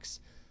Xbox,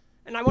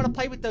 and I want to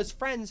play with those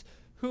friends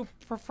who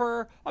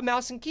prefer a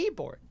mouse and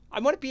keyboard. I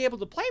want to be able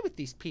to play with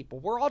these people.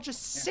 We're all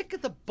just sick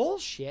of the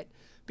bullshit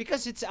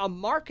because it's a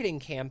marketing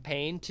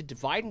campaign to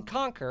divide and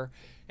conquer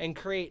and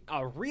create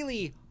a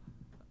really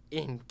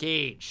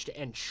engaged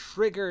and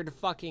triggered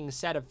fucking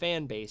set of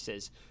fan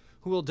bases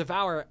who will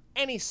devour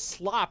any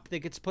slop that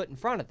gets put in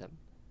front of them.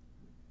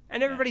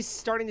 And everybody's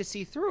starting to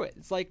see through it.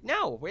 It's like,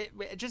 no, we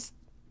just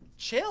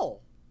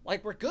chill.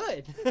 Like, we're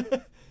good.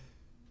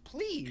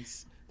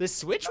 Please. The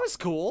Switch was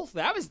cool.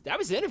 That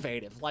was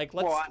innovative. Like,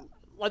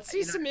 let's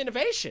see some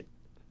innovation.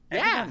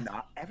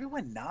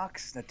 Everyone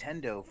knocks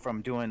Nintendo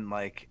from doing,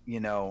 like, you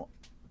know,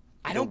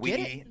 I don't get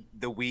it.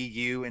 The Wii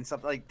U and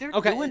stuff. Like, they're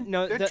okay. doing.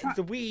 No,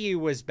 the Wii U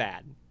was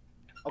bad.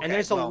 Okay, and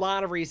there's a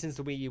lot of reasons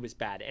the Wii U was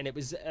bad, and it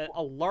was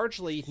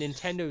largely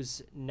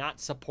Nintendo's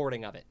not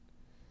supporting of it.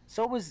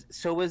 So was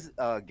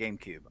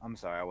GameCube. I'm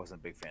sorry, I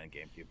wasn't a big fan of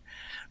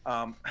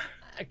GameCube.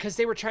 Because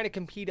they were trying to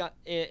compete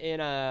in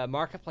a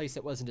marketplace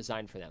that wasn't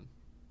designed for them.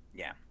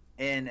 Yeah,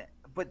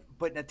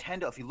 but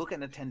Nintendo. If you look at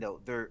Nintendo,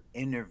 they're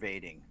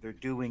innovating. They're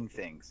doing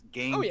things.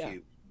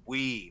 GameCube,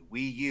 Wii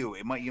U.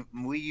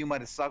 Wii U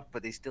might have sucked,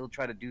 but they still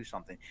try to do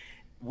something.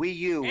 Wii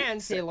U,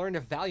 and they learned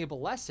a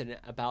valuable lesson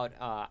about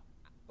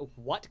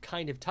what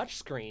kind of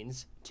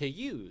touchscreens to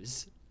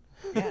use.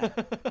 Yeah,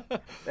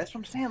 that's what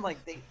I'm saying.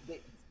 Like they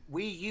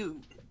Wii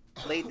U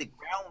laid the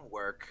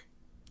groundwork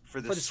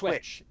for the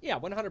Switch. Yeah,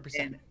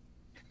 100%.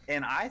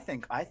 And I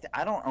think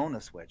I don't own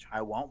a Switch.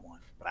 I want one,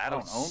 but I Oh,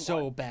 don't it's own one.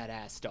 so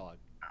badass, dog.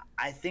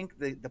 I think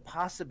the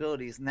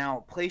possibilities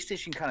now.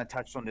 PlayStation kind of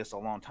touched on this a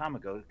long time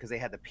ago because they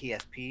had the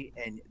PSP,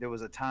 and there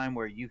was a time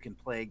where you can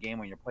play a game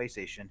on your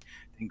PlayStation,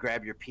 then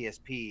grab your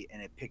PSP,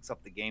 and it picks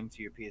up the game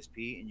to your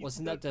PSP, and you can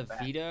Wasn't go that to the the back.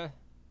 Vita?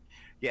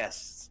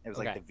 Yes, it was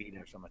like Okay. the Vita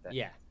or something like that.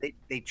 Yeah.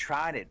 They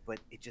tried it, but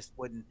it just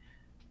wouldn't.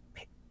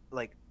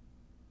 Like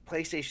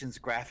PlayStation's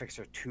graphics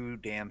are too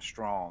damn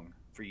strong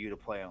for you to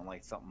play on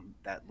like something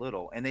that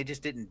little, and they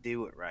just didn't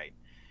do it right.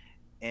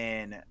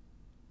 And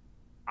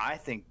I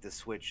think the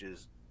Switch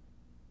is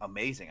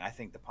amazing. I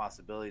think the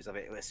possibilities of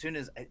it. As soon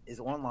as is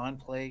online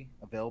play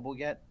available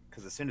yet?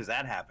 Because as soon as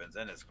that happens,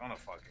 then it's gonna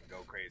fucking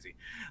go crazy.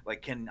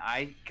 Like, can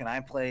I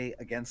play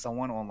against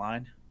someone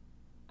online?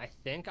 I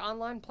think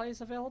online play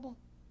is available.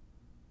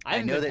 I I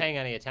haven't know been that. paying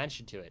any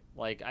attention to it.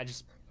 Like I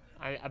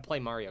play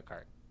Mario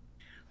Kart.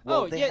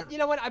 Well, Oh they yeah, have you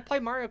know what? I play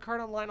Mario Kart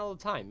online all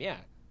the time. Yeah.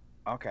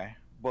 okay.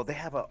 Well, they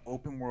have an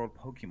open world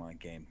Pokemon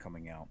game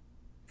coming out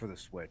for the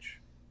Switch.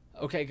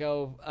 Okay,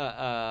 go.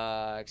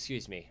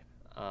 Excuse me.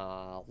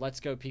 Let's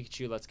go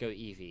Pikachu. Let's go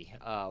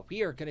Eevee.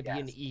 We are gonna be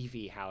an Yes,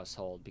 Eevee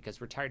household because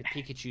we're tired of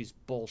Pikachu's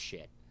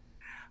bullshit.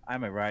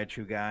 I'm a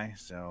Raichu guy,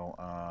 so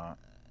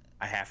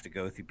I have to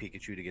go through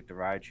Pikachu to get the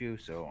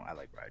Raichu. So I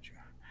like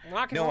Raichu.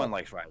 Rock and No one roll.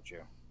 likes Raichu.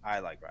 I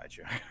like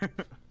Raichu.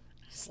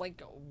 He's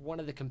like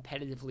one of the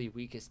competitively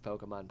weakest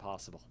Pokemon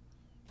possible.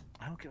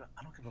 I don't give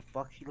a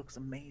fuck. He looks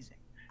amazing.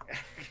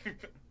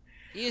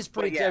 He is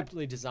But pretty yeah,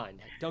 dopely designed.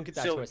 Don't get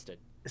that so twisted.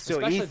 so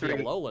Especially the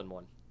E3 Alolan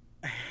one.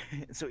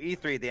 so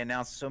E3 they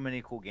announced so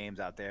many cool games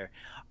out there.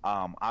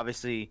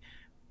 Obviously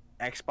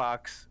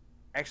Xbox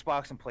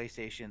Xbox and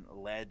PlayStation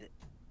led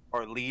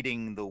or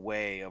leading the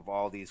way of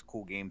all these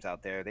cool games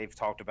out there. They've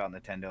talked about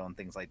Nintendo and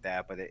things like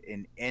that, but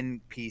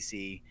in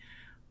PC,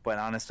 but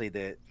honestly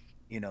the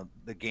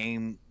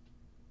game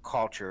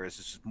culture is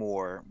just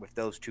more with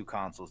those two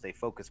consoles. They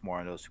focus more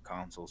on those two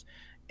consoles.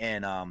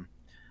 And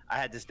I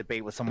had this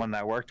debate with someone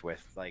that I worked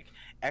with. Like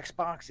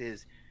Xbox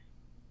is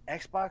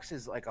Xbox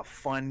is like a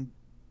fun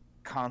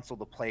console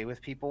to play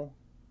with people.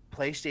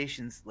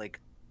 PlayStation's like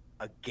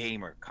a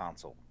gamer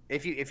console.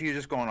 If you're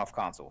just going off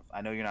console,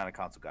 I know you're not a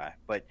console guy,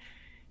 but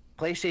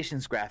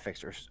PlayStation's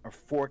graphics are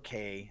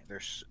 4K.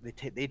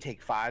 They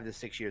take 5 to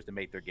 6 years to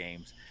make their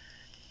games.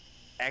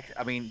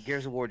 I mean,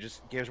 Gears of War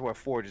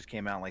 4 just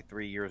came out like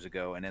 3 years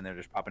ago, and then they're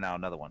just popping out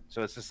another one.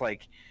 So it's just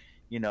like,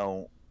 you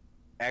know,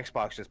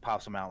 Xbox just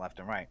pops them out left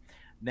and right.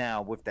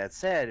 Now, with that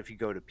said, if you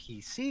go to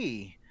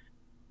PC,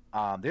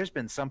 there's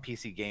been some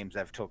PC games that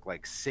have took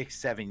like 6,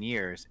 7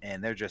 years,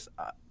 and they're just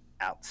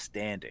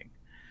outstanding.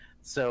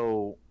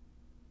 So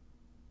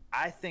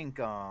I think,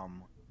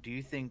 do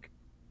you think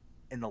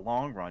in the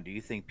long run, do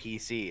you think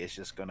PC is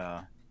just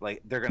gonna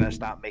like they're gonna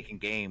stop making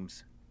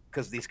games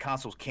because these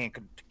consoles can't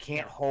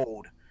No.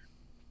 hold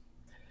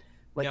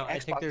like No, I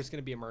think Xbox? there's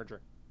gonna be a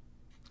merger.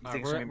 You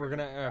think it's We're gonna be we're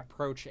merged? gonna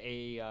approach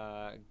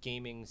a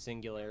gaming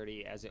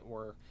singularity, as it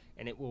were,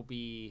 and it will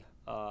be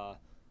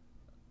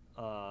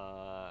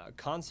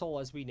console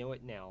as we know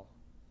it now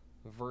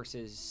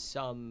versus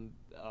some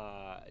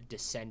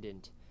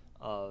descendant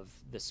of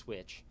the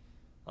Switch.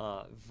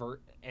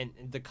 And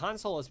the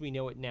console as we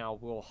know it now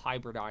will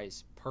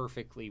hybridize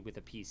perfectly with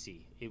a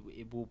PC.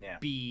 It will Yeah.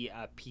 be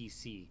a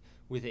PC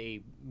with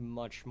a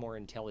much more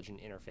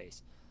intelligent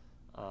interface.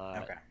 Uh,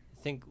 Okay.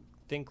 think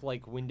think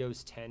like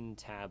Windows 10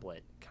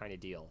 tablet kind of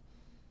deal,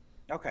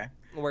 Okay.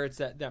 where it's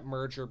that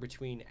merger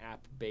between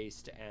app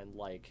based and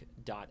like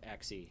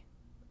 .exe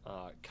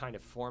kind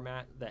of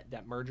format,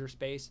 that merger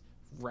space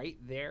right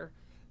there.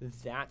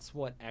 That's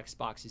what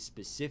Xbox is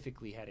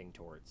specifically heading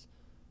towards.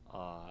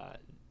 Uh,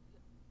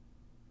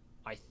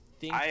 I I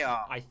think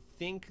I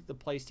think the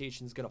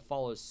PlayStation's going to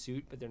follow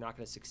suit, but they're not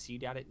going to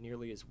succeed at it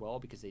nearly as well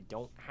because they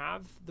don't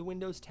have the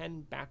Windows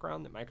 10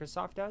 background that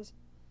Microsoft does.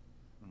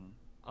 mhm.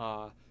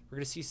 We're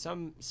going to see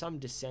some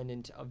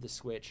descendant of the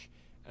Switch,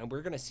 and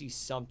we're going to see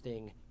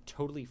something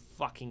totally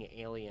fucking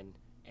alien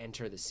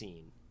enter the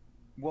scene.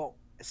 Well,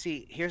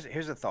 see, here's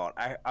a thought.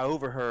 I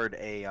overheard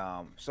a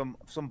some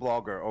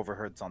blogger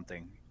overheard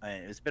something.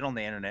 And it's been on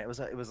the internet.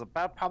 It was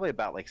about probably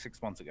about like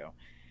 6 months ago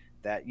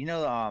that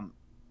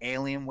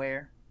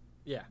Alienware,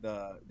 Yeah,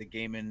 the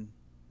gaming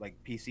like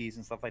PCs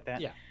and stuff like that.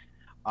 yeah,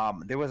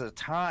 There was a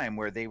time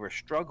where they were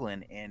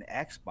struggling and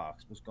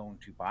Xbox was going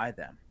to buy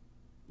them.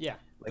 yeah.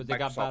 Like But they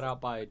got bought Microsoft,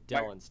 out by Mi-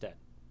 Dell instead.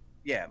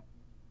 yeah.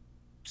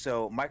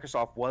 So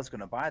Microsoft was going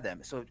to buy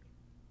them. So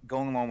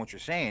going along with what you're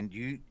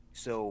saying,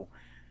 so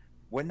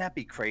wouldn't that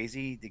be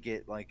crazy to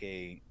get like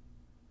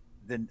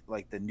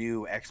the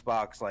new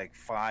Xbox like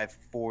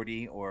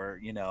 540 or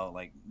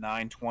like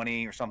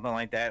 920 or something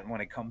like that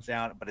when it comes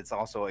out, but it's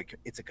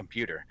a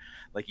computer.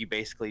 Like you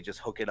basically just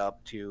hook it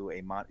up to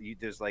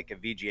there's like a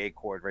VGA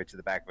cord right to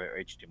the back of it, or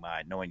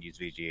HDMI. No one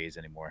uses VGAs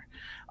anymore.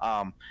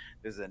 Um,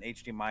 there's an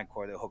HDMI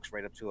cord that hooks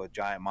right up to a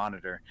giant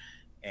monitor,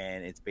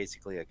 and it's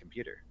basically a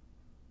computer.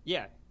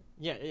 Yeah,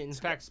 yeah. In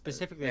So, fact,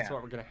 specifically, that's yeah.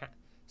 what we're gonna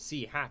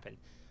see happen.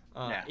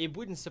 Yeah. It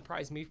wouldn't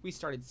surprise me if we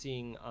started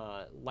seeing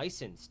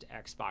licensed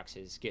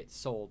Xboxes get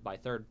sold by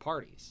third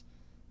parties,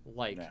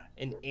 like Yeah.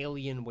 an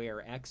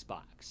Alienware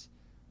Xbox,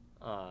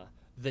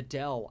 the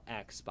Dell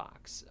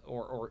Xbox,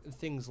 or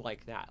things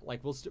like that.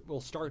 Like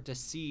we'll start to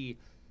see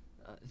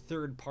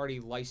third party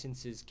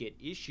licenses get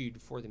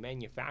issued for the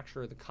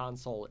manufacturer of the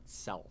console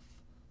itself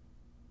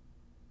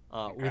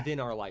within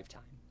our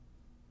lifetime.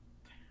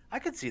 I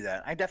could see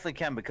that. I definitely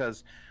can,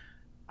 because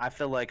I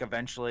feel like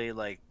eventually,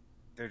 like,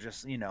 they're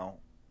just,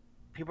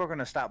 people are going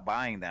to stop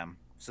buying them.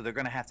 So they're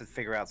going to have to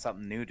figure out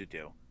something new to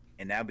do.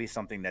 And that would be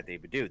something that they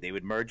would do. They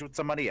would merge with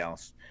somebody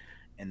else,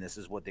 and this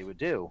is what they would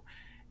do.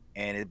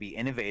 And it'd be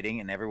innovating,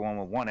 and everyone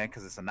would want it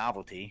because it's a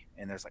novelty.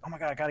 And there's like, oh my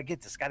God, I got to get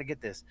this, got to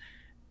get this.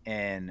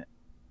 And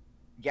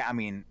yeah, I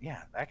mean,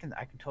 yeah, I can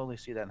totally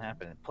see that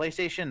happening.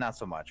 PlayStation, not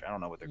so much. I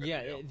don't know what they're going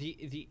to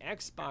do. The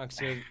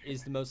Xbox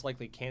is the most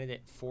likely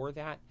candidate for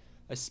that,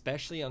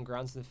 especially on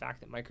grounds of the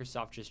fact that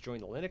Microsoft just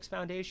joined the Linux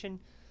Foundation.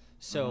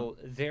 So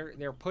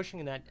they're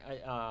pushing that.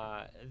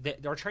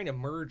 They're trying to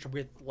merge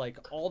with like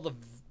all the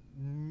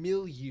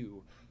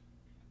millions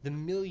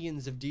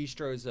of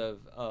distros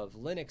of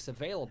Linux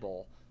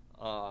available.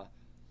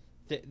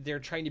 They're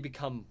trying to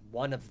become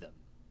one of them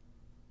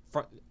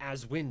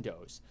as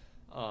Windows.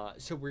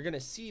 So we're going to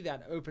see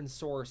that open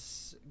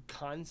source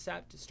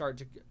concept start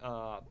to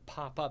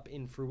pop up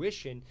in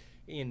fruition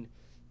in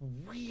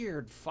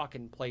weird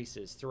fucking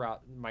places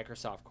throughout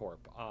Microsoft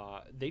Corp.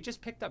 They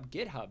just picked up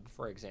GitHub,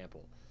 for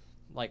example,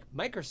 like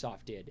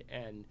Microsoft did,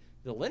 and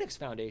the Linux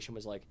Foundation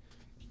was like,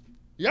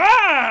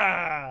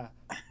 yeah,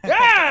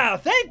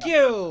 thank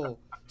you.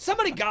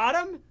 Somebody got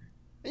him.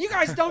 You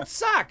guys don't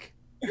suck.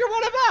 You're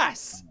one of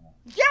us.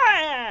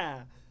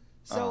 Yeah.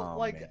 So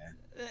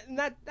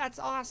that's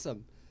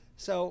awesome.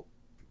 So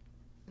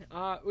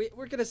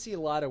we're going to see a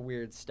lot of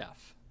weird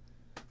stuff.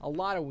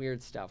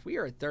 We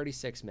are at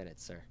 36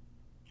 minutes, sir.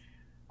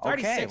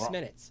 36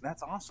 minutes.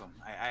 That's awesome.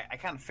 I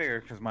kind of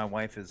figured, because my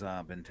wife has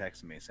been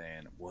texting me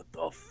saying, what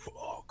the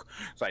fuck?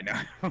 So I know.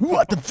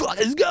 What the fuck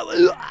is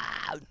going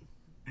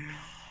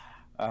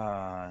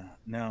on?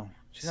 No,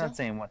 she's not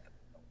saying what.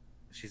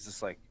 She's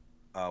just like,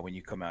 when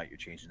you come out, you're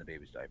changing the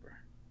baby's diaper.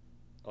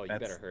 Oh, you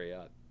better hurry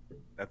up.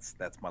 That's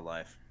my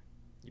life.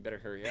 You better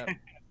hurry up.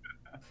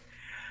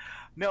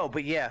 No,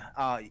 but yeah.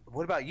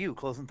 What about you?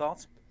 Closing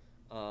thoughts?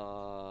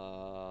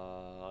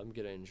 I'm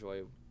gonna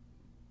enjoy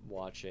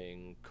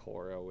watching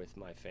Korra with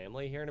my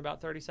family here in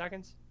about 30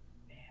 seconds.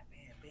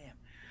 Bam.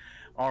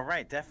 All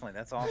right, definitely.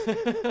 That's awesome.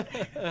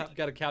 I've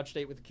got a couch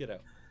date with the kiddo.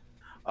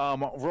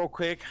 Real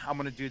quick, I'm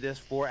gonna do this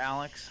for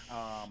Alex.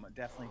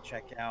 Definitely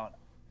check out.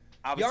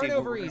 Yarn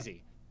Over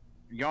Easy.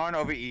 Yarn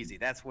Over Easy.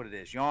 That's what it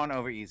is. Yarn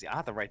Over Easy. I'll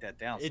have to write that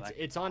down.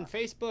 It's on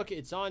Facebook,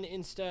 it's on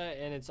Insta,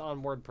 and it's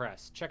on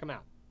WordPress. Check them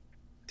out.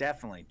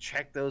 Definitely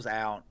check those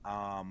out.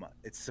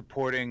 It's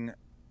supporting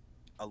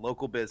a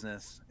local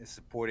business. It's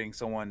supporting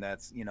someone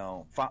that's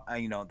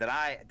that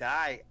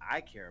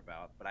I care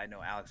about, but I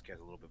know Alex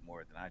cares a little bit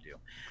more than I do.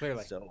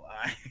 Clearly. So,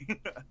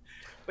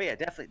 but yeah,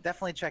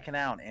 definitely checking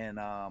out, and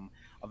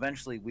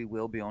eventually we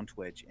will be on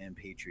Twitch and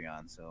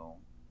Patreon. So,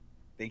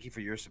 thank you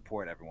for your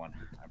support, everyone.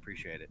 I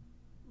appreciate it.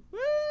 Woo!